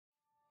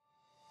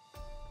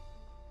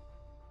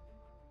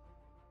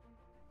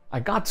I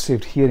got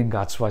saved hearing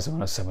God's voice when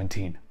I was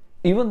 17.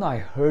 Even though I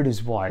heard His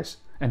voice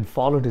and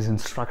followed His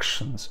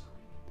instructions,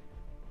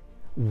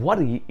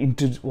 worry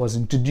was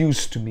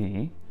introduced to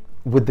me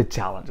with the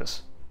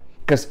challenges.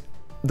 Because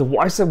the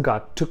voice of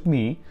God took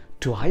me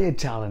to higher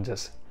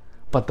challenges,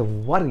 but the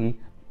worry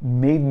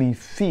made me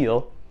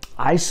feel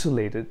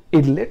isolated.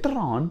 It later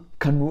on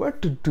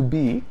converted to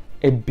be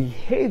a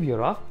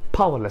behavior of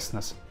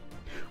powerlessness.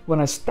 When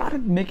I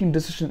started making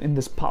decisions in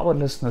this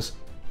powerlessness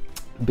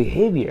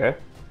behavior,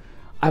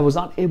 I was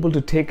not able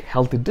to take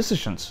healthy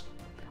decisions.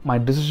 My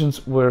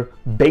decisions were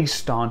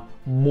based on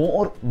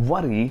more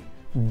worry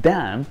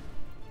than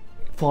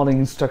following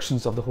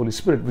instructions of the Holy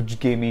Spirit,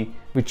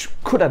 which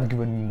could have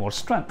given me more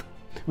strength,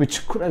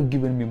 which could have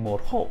given me more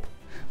hope.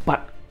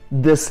 But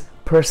this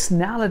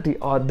personality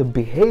or the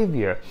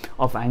behavior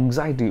of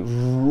anxiety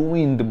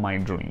ruined my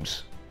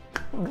dreams,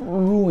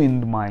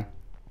 ruined my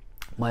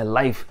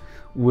life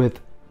with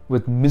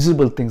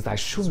miserable things that I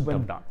shouldn't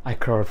have done. I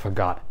cried for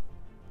God,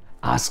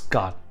 asked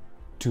God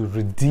to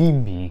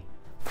redeem me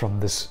from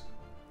this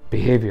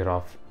behavior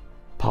of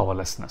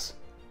powerlessness.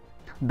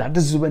 That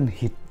is when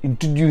He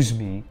introduced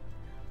me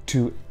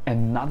to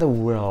another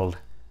world.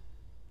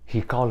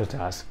 He called it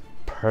as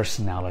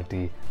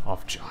personality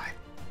of joy.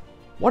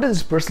 What does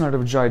this personality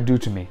of joy do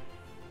to me?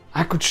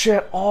 I could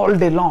share all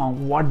day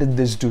long what did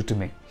this do to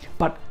me.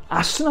 But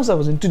as soon as I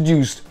was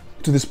introduced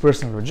to this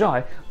personality of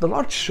joy, the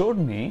Lord showed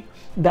me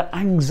that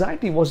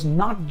anxiety was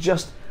not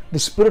just the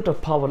spirit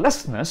of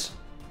powerlessness.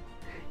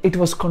 It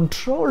was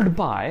controlled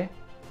by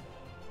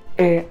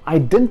an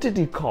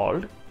identity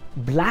called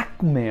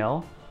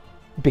blackmail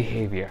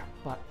behavior.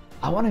 But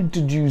I want to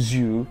introduce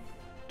you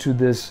to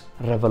this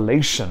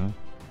revelation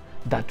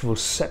that will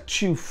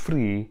set you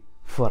free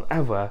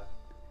forever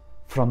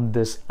from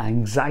this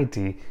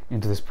anxiety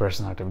into this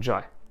personality of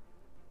joy.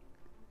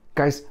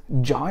 Guys,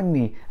 join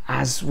me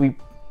as we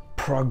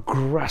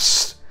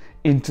progress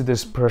into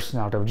this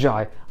personality of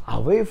joy,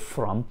 away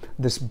from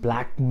this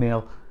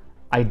blackmail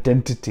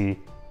identity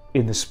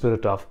in the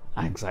spirit of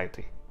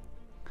anxiety.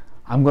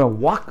 I'm going to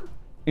walk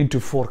into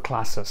 4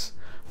 classes,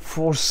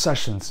 4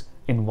 sessions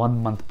in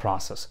 1 month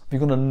process. We're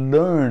going to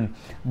learn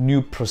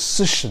new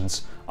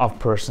precisions of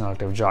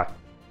personality of joy.